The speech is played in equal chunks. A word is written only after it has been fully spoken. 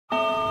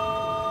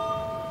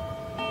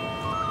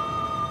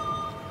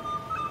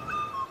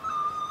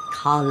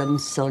call him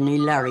Sonny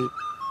Larry.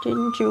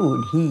 Didn't you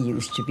and he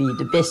used to be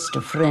the best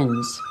of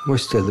friends? We're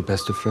still the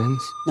best of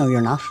friends. No, you're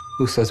not.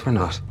 Who says we're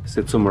not?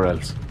 Sit somewhere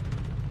else.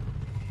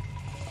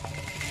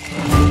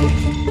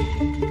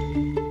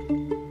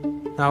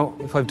 Now,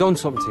 if I've done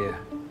something to you,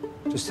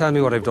 just tell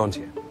me what I've done to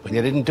you. Well,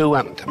 you didn't do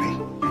anything to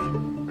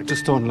me. I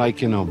just don't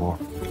like you no more.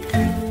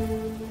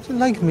 You didn't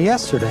like me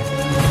yesterday.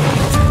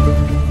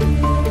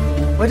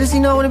 Why does he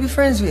not want to be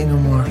friends with you no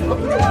more?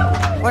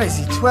 What is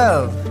he,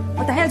 12?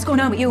 What the hell's going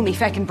on with you, me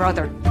feckin'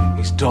 brother?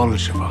 He's dull,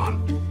 Siobhan.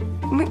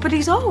 But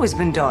he's always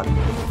been done.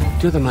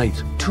 The other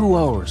night, 2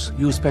 hours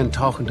you spent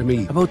talking to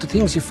me about the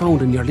things you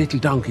found in your little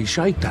donkey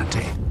shite that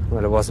day.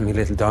 Well, it wasn't me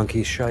little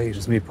donkey's shite, it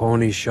was me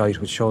pony's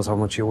shite, which shows how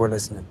much you were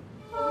listening.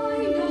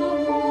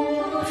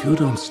 If you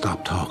don't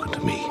stop talking to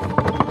me,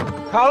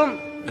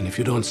 Colin! and if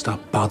you don't stop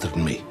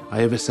bothering me, I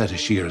have a set of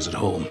shears at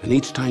home, and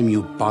each time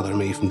you bother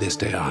me from this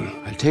day on,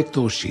 I'll take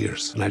those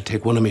shears and I'll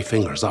take one of my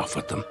fingers off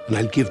with them, and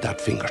I'll give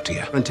that finger to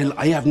you until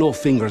I have no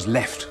fingers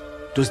left.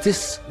 Does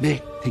this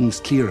make things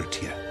clearer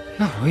to you?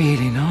 Not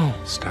really, no.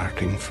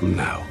 Starting from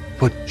now.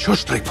 But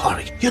shush like,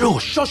 Polly. You know,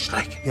 shush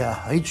like.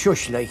 Yeah, I'd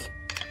shush like.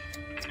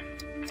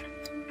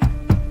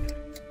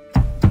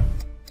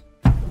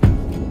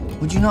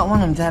 Would you not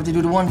want him to have to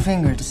do the one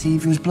finger to see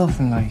if he was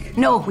bluffing, like?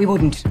 No, we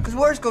wouldn't. Because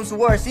worst comes to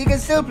worst, he can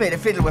still play the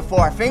fiddle with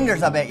 4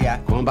 fingers, I bet ya.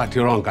 Go on back to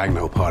your own gang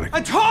now, Polly.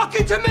 And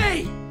talking to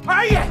me!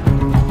 Are you?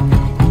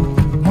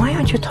 Why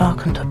aren't you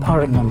talking to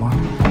Porrick no more?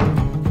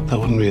 That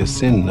wouldn't be a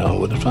sin now,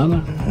 would it,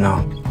 Father?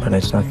 No, but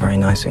it's not very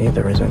nice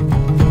either, is it?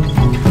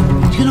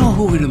 Do you know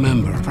who we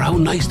remember for how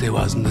nice they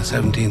was in the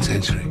 17th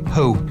century?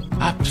 Who?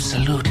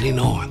 Absolutely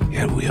no one.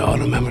 Yet we all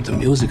remember the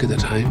music of the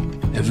time.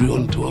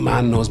 Everyone to a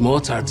man knows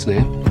Mozart's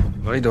name.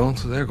 I don't,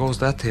 so there goes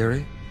that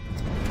theory.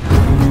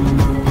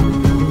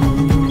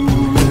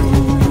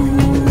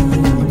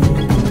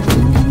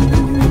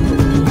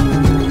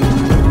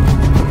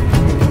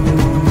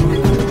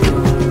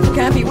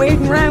 Can't be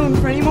waiting around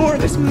for any more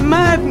of this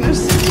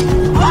madness.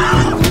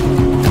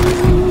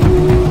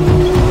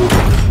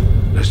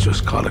 Let's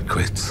just call it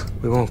quits.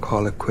 We won't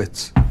call it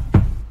quits.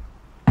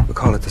 We'll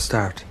call it the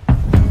start.